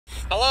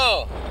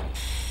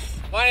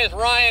My name is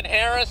Ryan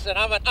Harris, and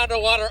I'm an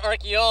underwater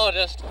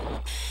archaeologist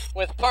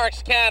with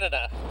Parks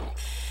Canada.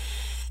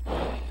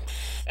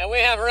 And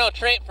we have a real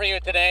treat for you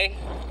today,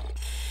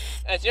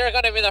 as you're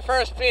going to be the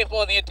first people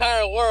in the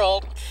entire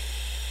world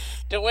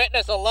to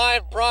witness a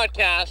live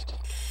broadcast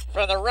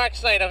from the wreck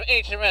site of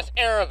HMS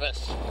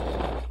Erebus,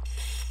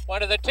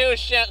 one of the two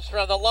ships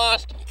from the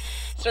lost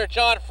Sir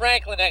John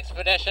Franklin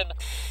expedition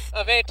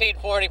of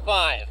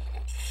 1845.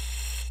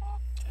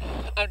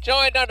 I'm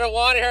joined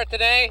underwater here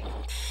today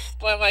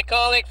by my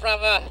colleague from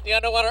the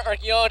underwater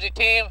archaeology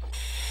team,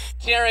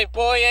 Thierry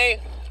Boyer,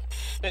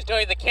 who's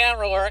doing the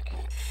camera work,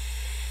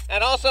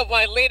 and also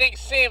my leading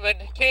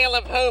seaman,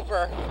 Caleb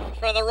Hooper,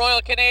 from the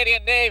Royal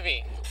Canadian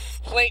Navy,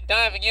 Fleet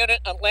Diving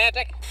Unit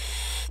Atlantic,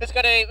 who's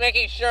going to be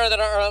making sure that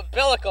our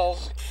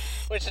umbilicals,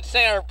 which should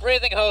say our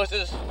breathing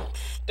hoses,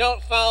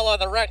 don't foul on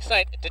the wreck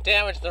site to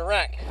damage the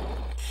wreck.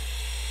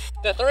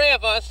 The three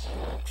of us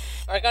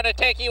are going to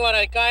take you on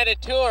a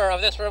guided tour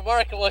of this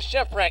remarkable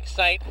shipwreck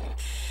site,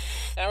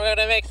 and we're going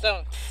to make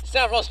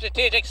several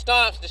strategic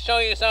stops to show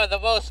you some of the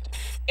most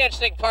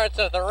interesting parts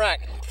of the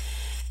wreck.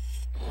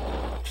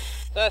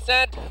 So that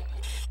said,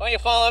 why don't you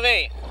follow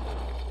me?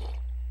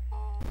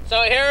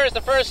 So here is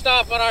the first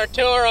stop on our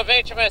tour of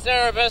HMS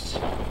Erebus,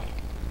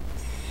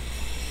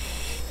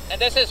 and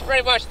this is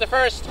pretty much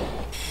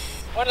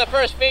one of the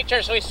first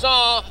features we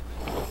saw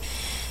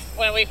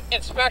when we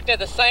inspected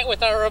the site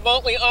with our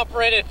remotely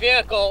operated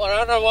vehicle, or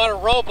underwater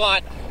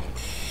robot,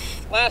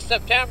 last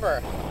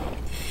September.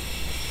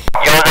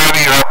 You're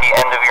at the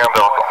end of your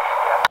umbilical.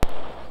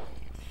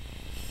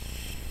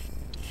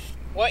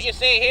 What you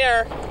see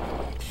here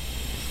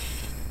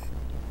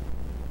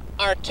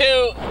are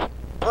two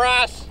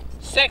brass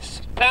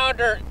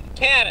 6-pounder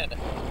cannon.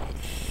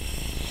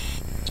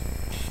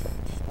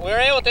 We were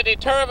able to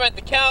determine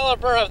the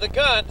caliber of the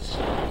guns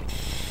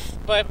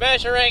by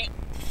measuring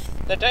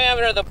the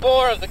diameter of the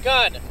bore of the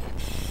gun.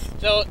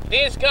 So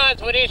these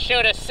guns would each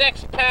shoot a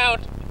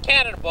 6-pound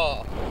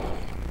cannonball.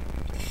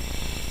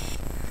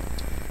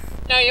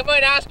 Now you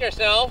might ask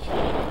yourself,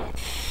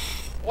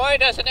 why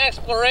does an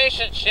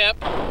exploration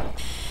ship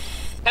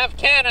have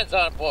cannons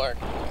on board?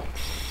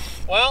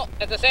 Well,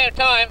 at the same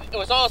time, it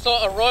was also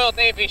a Royal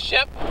Navy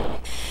ship,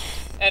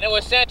 and it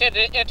was sent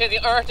into the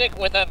Arctic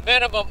with a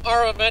minimum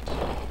armament,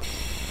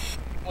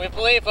 we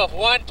believe, of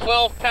one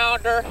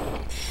 12-pounder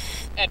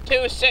and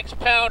two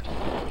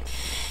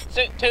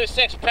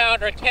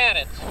 6-pounder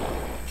cannons.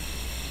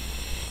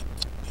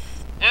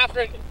 After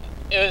it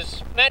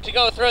was meant to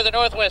go through the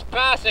Northwest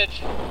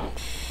Passage,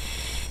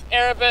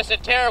 Erebus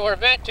and Terror were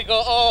meant to go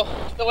all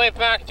the way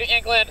back to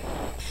England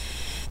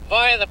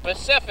via the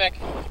Pacific,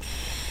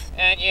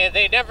 and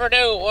they never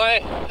knew why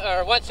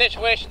or what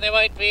situation they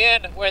might be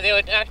in where they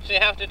would actually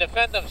have to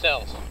defend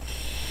themselves.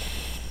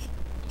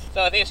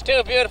 So these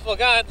two beautiful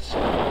guns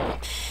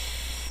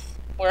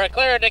were a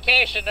clear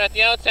indication at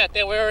the outset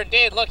that we were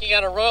indeed looking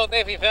at a Royal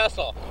Navy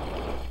vessel.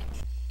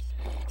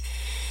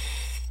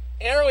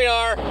 Here we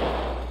are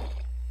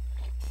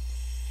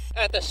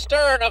at the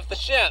stern of the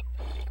ship.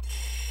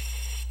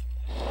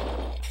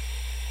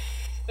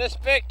 This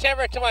big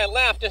timber to my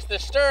left is the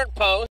stern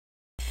post,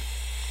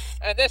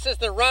 and this is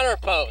the rudder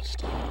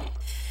post,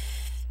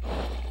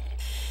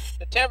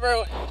 the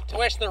timber to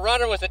which the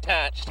rudder was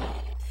attached.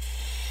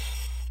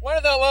 One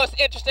of the most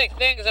interesting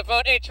things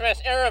about HMS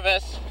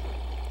Erebus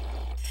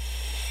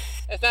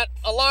is that,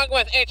 along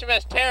with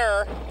HMS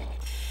Terror,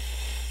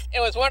 it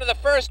was one of the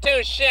first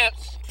two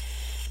ships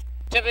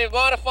to be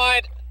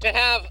modified to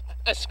have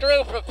a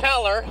screw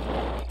propeller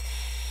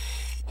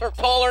for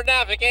polar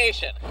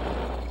navigation.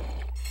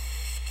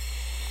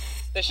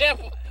 The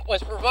ship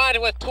was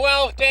provided with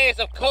 12 days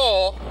of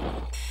coal,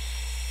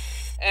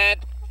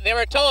 and they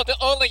were told to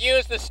only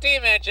use the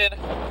steam engine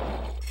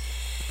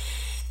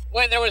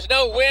when there was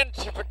no wind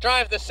to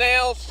drive the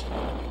sails,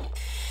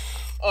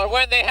 or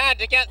when they had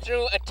to get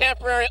through a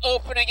temporary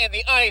opening in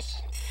the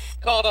ice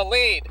called a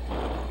lead.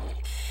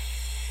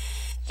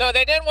 So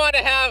they didn't want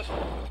to have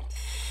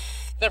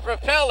the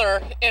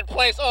propeller in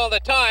place all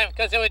the time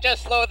because it would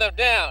just slow them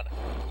down.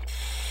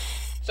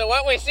 So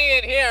what we see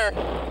in here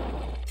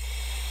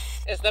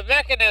is the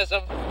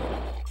mechanism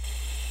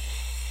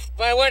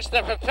by which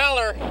the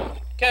propeller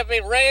can be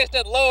raised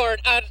and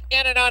lowered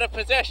in and out of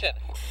position.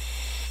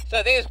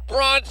 So these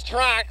bronze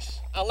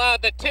tracks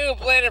allowed the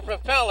two-bladed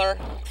propeller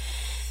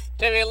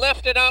to be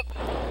lifted up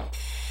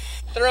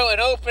through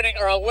an opening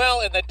or a well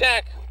in the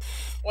deck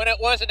when it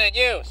wasn't in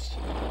use.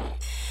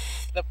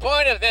 The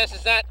point of this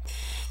is that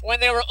when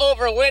they were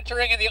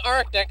overwintering in the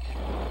Arctic,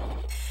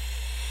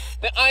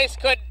 the ice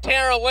couldn't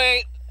tear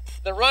away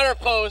the rudder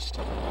post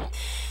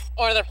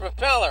or the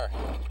propeller,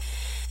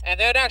 and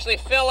they would actually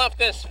fill up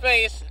this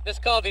space. This is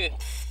called the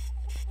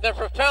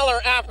propeller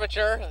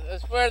aperture.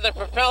 This is where the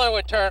propeller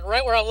would turn,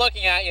 right where I'm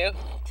looking at you,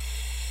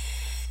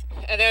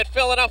 and they would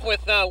fill it up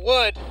with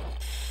wood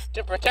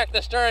to protect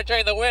the stern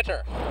during the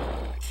winter.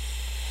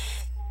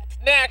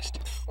 Next,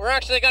 we're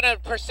actually going to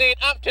proceed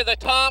up to the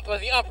top of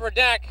the upper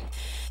deck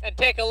and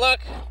take a look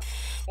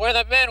where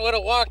the men would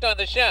have walked on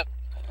the ship.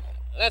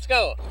 Let's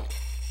go.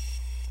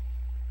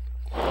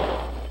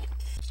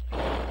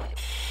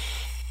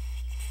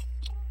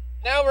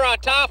 Now we're on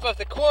top of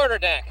the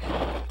quarterdeck.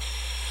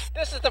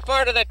 This is the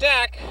part of the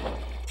deck,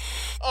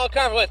 all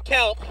covered with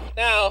kelp,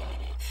 now,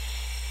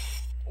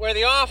 where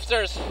the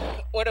officers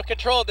would have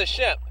controlled the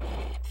ship.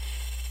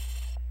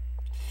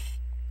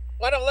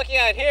 What I'm looking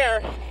at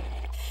here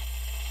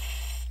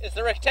is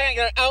the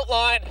rectangular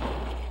outline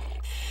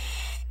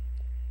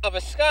of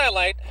a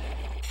skylight,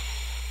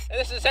 and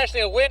this is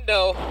actually a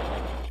window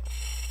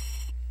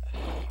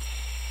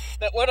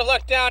that would have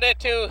looked down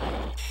into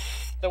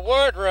the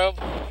wardroom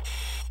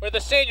where the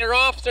senior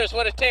officers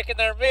would have taken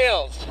their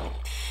meals.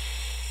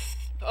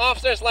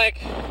 Officers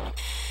like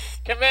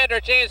Commander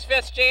James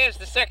Fitzjames,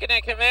 the second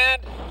in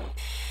command,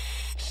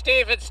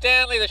 Stephen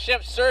Stanley, the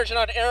ship's surgeon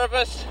on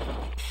Erebus,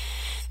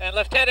 and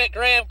Lieutenant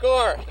Graham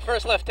Gore, the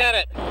first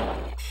lieutenant.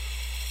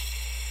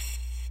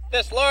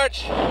 This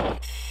large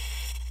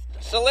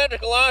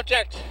cylindrical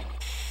object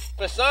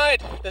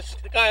beside this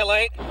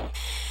skylight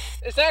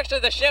is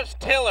actually the ship's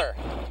tiller.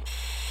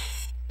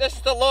 This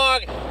is the long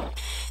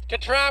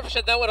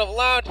contraption that would have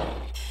allowed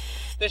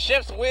the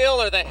ship's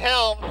wheel or the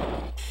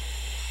helm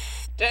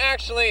to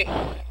actually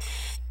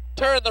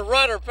turn the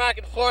rudder back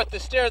and forth to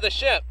steer the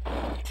ship.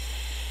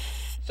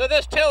 So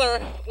this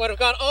tiller would have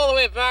gone all the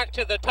way back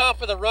to the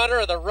top of the rudder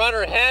or the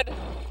rudder head,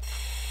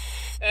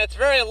 and it's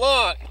very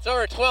long. It's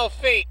over 12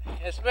 feet.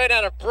 It's made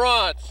out of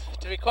bronze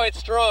to be quite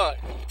strong.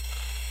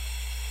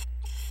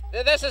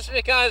 And this is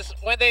because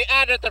when they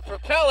added the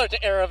propeller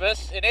to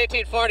Erebus in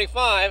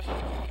 1845,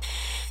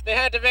 they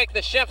had to make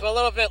the ship a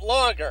little bit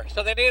longer,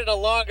 so they needed a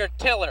longer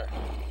tiller.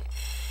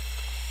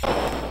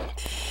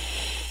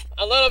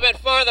 A little bit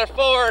farther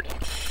forward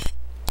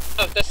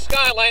of the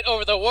skylight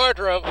over the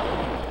wardrobe,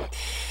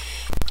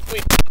 we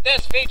found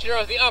this feature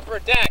of the upper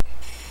deck.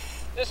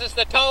 This is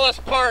the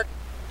tallest part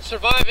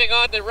surviving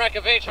on the wreck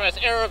of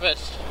HMS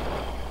Erebus.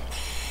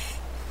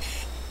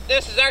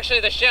 This is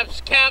actually the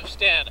ship's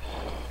capstan.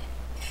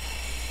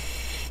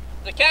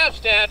 The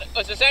capstan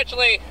was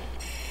essentially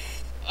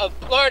a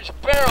large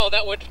barrel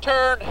that would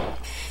turn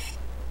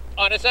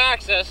on its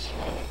axis,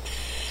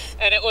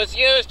 and it was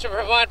used to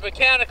provide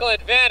mechanical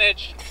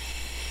advantage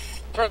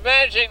for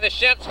managing the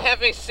ship's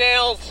heavy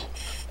sails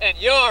and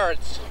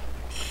yards,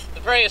 the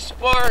various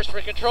spars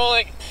for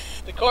controlling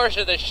the course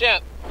of the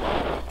ship.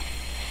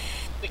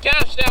 The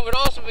capstan would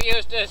also be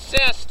used to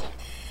assist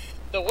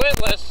the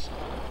windlass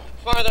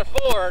farther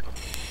forward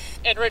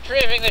in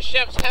retrieving the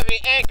ship's heavy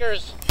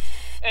anchors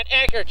and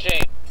anchor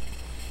chain.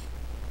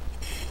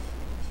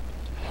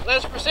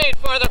 Let's proceed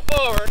farther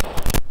forward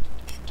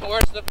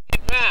towards the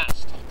main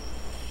mast.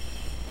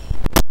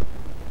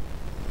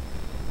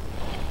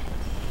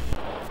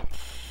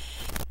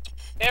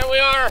 Here we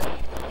are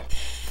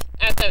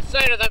at the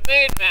site of the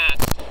main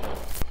mast.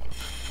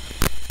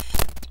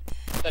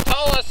 The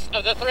tallest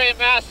of the three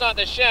masts on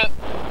the ship.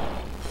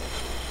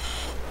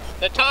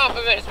 The top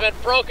of it has been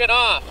broken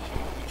off.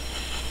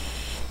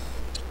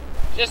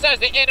 Just as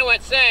the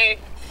Inuit say,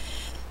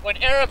 when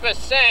Erebus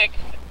sank,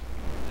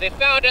 they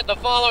found it the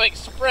following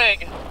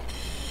spring,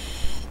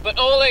 but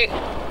only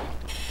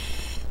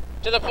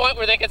to the point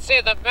where they could see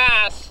the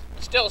mast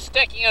still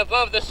sticking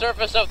above the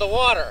surface of the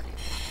water.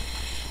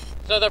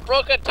 So the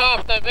broken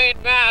top of the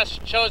main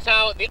mast shows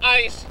how the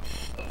ice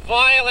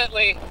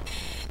violently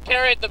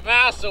carried the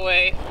mast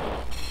away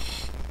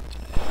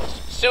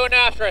soon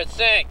after it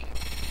sank.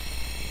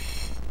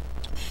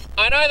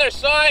 On either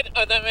side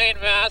of the main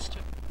mast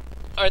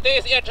are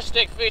these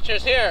interesting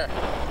features here.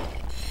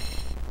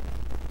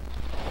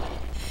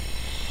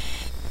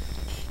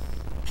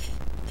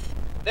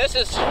 This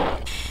is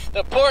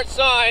the port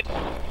side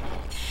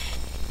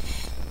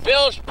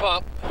bilge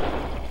pump.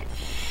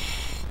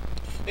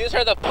 These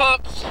are the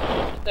pumps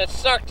that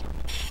sucked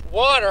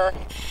water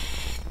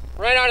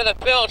right out of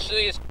the bilge to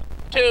these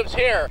tubes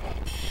here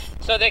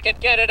so they could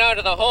get it out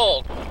of the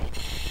hold.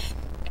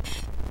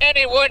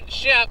 Any wooden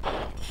ship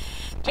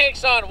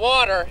takes on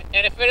water,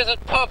 and if it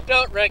isn't pumped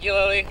out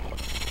regularly,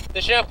 the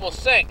ship will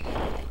sink.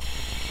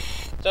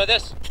 So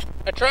this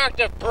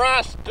attractive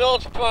brass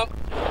bilge pump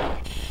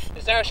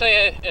is actually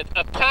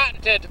a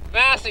patented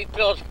massive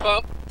bilge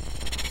pump,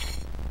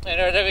 and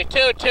there are going to be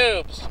two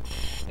tubes.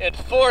 It'd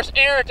force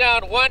air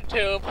down one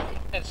tube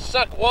and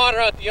suck water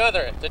out the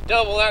other. It's a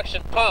double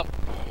action pump.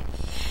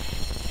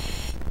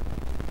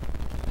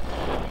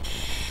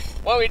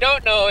 What we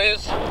don't know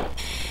is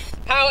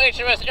how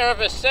HMS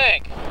Erebus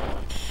sank.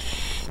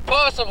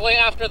 Possibly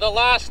after the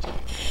last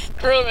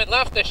crewman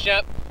left the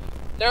ship,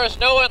 there was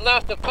no one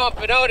left to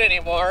pump it out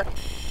anymore,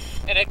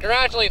 and it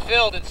gradually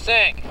filled and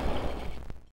sank.